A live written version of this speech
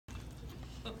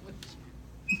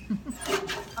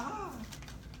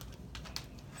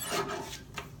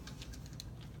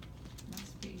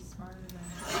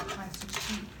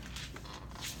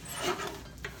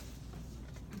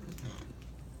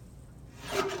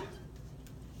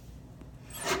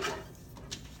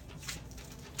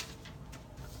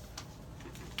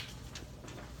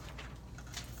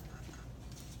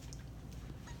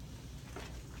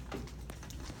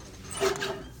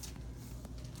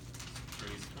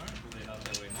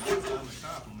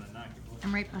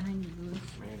I'm right behind you, Bruce.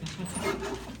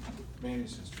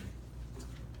 Manny's history.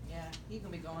 Yeah, he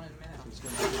can be going in a minute. He's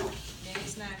gonna go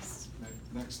Manny's next.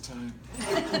 next time.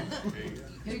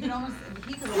 He could almost,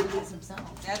 he could open this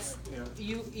himself. That's,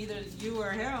 Yeah. either you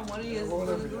or him, one of you is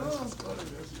Whatever going it to is, go. that's what it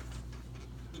is.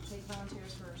 Take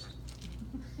volunteers first.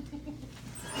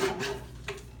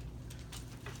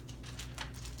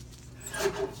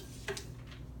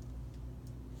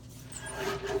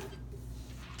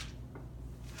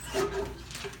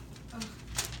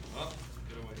 Oh,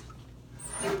 get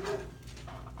away.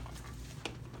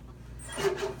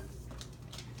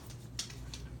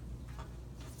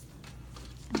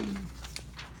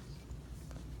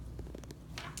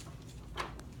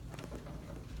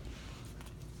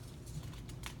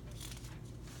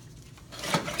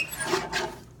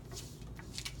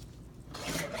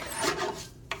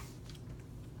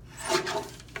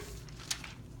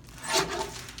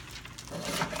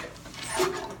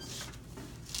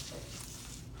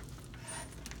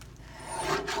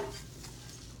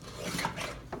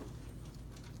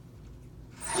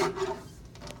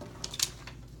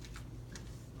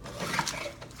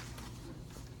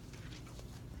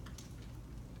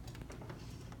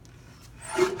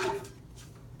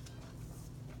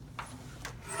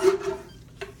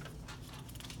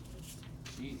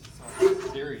 Jeez, it's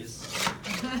all serious.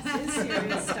 It's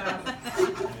serious stuff.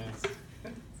 Yes.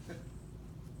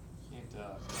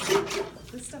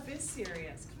 Can't, This stuff is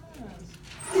serious, come on.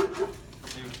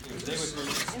 they would It's put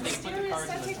the serious, cards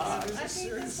I in the take top. this, I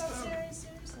take this stuff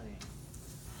seriously.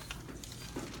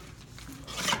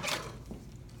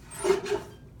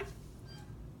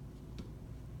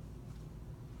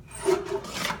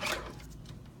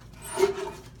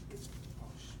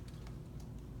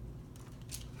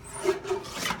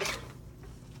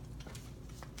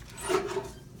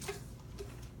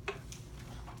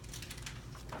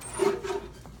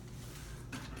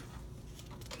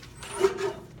 You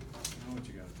know what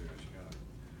you gotta do is you gotta,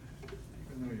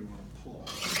 even though you wanna pull,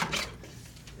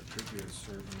 there could be a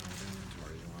certain amount of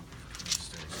inventory you want to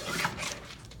stay.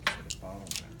 Set a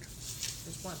bottleneck.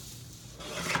 Just one.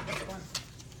 Just one.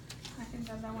 I think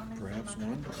that one. Perhaps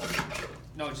one?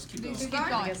 No, just keep going. Just keep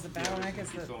going. I guess the bottleneck is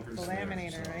Keep the going. the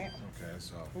laminator, So, right? Okay,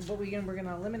 so. But we're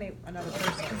gonna eliminate another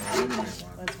person. Gonna eliminate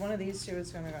one. That's one of these two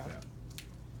is gonna go. Yeah.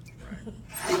 Right.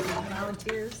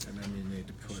 Volunteers? And then you need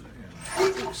to put in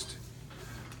fixed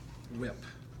whip.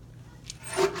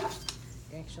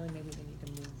 Actually, maybe we need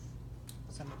to move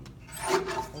somebody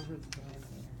over the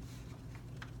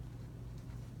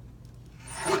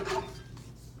laminator.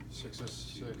 6 is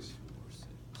 6.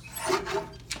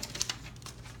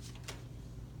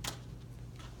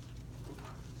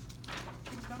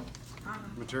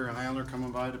 Material handler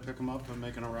coming by to pick them up and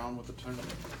making a round with the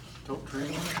tote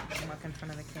crane. I'm up in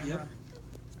front of the camera.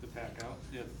 To pack out.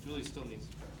 Yeah, Julie still needs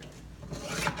to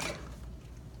pack out.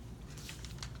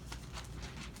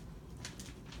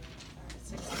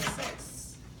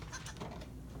 66.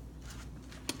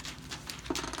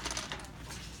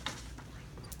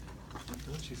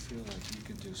 Don't you feel like you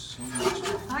could do so much?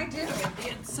 I do.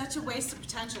 It's such a waste of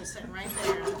potential sitting right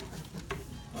there.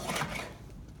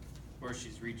 Or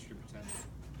she's reached her potential.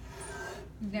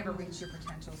 You've never reached your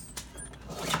potentials.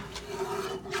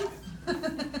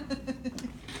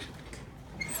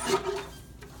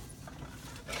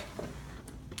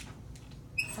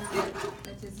 It's like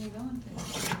that Disney villain thing.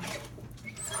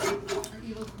 Or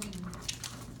evil queen.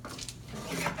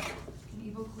 An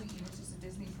evil queen is just a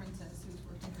Disney princess who's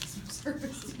working customer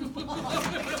service too long.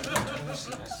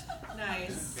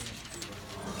 Nice.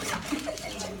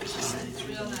 It's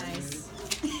real nice.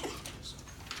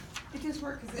 It just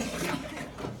worked 'cause it.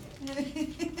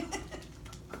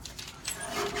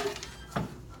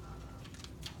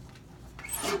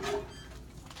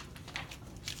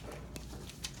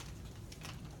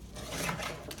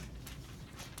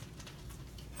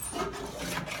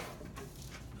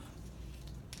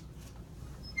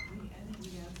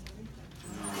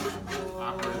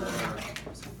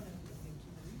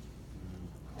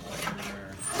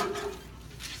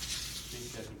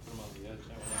 These guys can put them on the edge.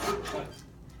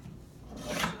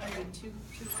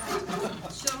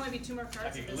 Should only be two more I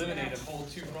cards can of this eliminate batch. a whole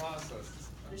two processes.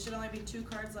 There should only be 2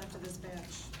 cards left of this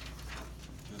batch.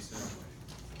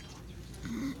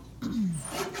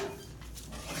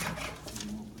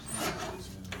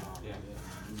 Yeah.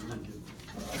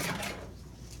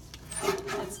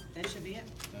 That should be it.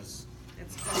 That's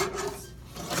It's 4 cards.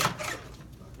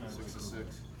 6 is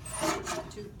 6.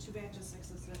 Two batches,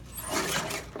 6 is it.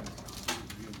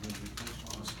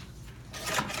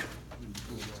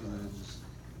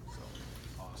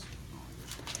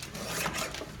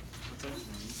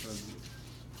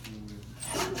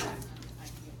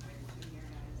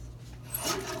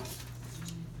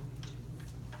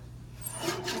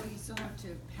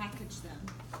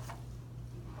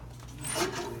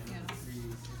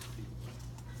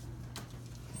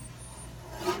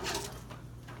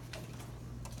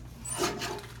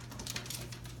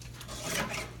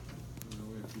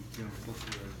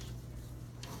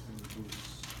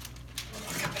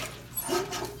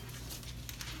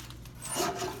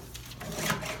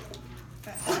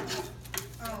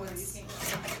 No, it's.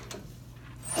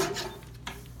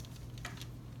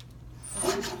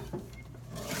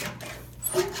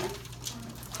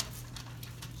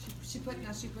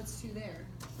 She puts 2 there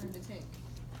for him to take.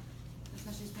 That's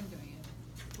how she's been doing it.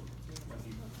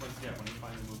 When he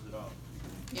finally moves it up.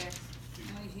 Yeah.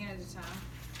 And he handed it to Tom.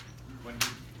 When he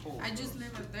pulls. I just those.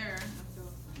 leave it there.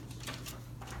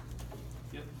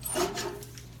 Yep.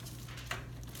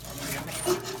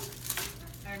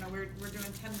 I don't know, we're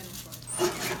doing 10 minutes for it.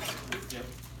 Yep.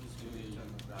 Just do the,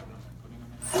 putting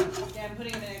them in. Yeah, I'm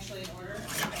putting them in actually in order.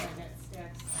 I got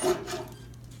stacks.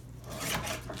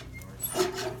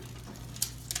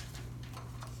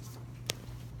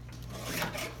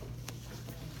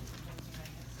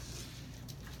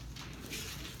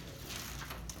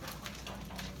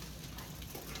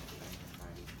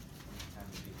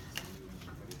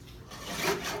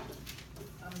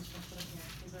 I'm just gonna put them here,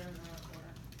 these are in the right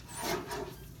order.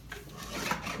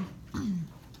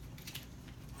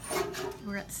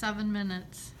 We're at 7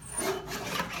 minutes. We've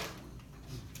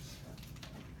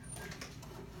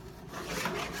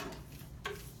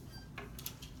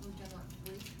done what,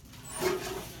 3?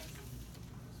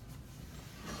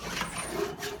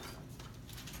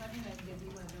 I think I can give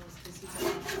you one of those, because he's.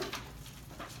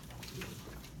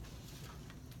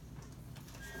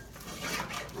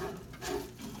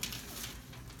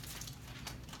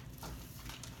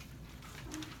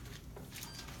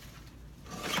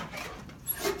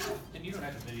 And you don't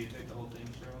have to videotape the whole thing,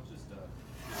 Cheryl, just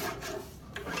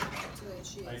Too late,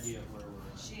 she is. idea of where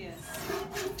we're at. She is.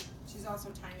 She's also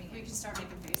timing it. We can start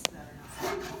making faces at her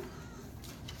now.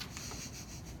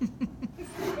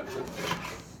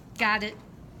 Got it.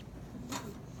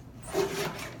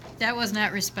 That was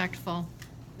not respectful.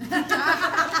 Ooh,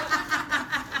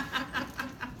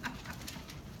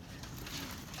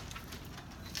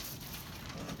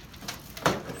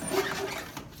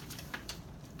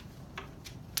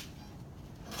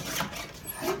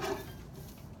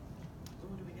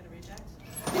 do we get a reject?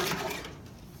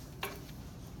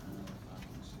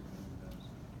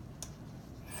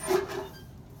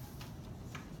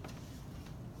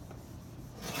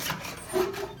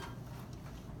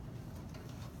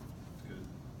 Good.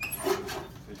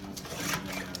 Figuring it's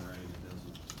right, it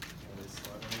doesn't. Yeah, they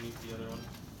slide underneath the other one.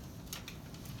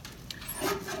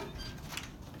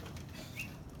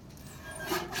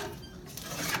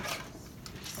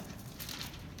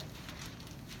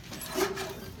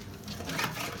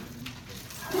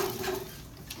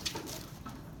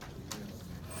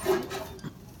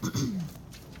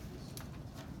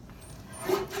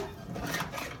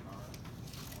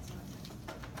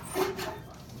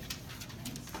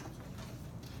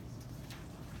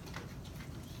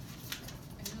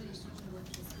 I know you're supposed to work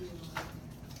this deal on.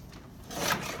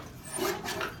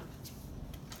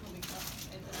 When we cut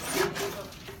it,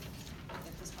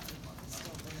 get this part of the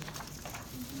still there.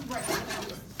 Right.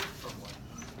 From what?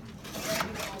 That'd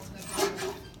be the ultimate part.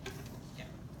 Yeah,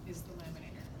 is the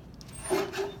laminator.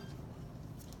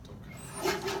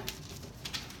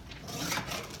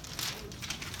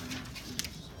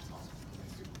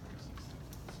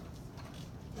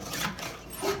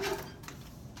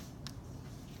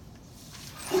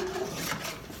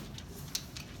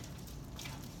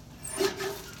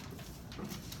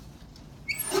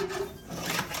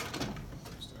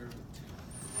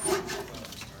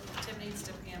 Tim needs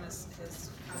to pan his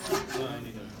comment. No, I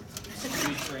need to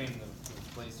retrain the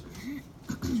placers.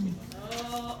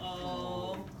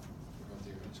 Oh.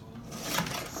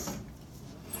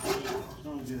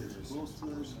 Trying to get as close to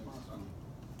it as possible.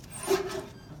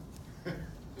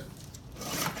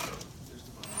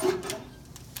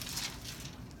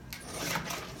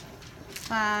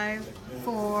 5,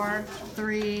 4,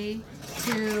 3,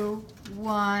 2,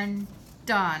 1,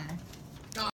 done.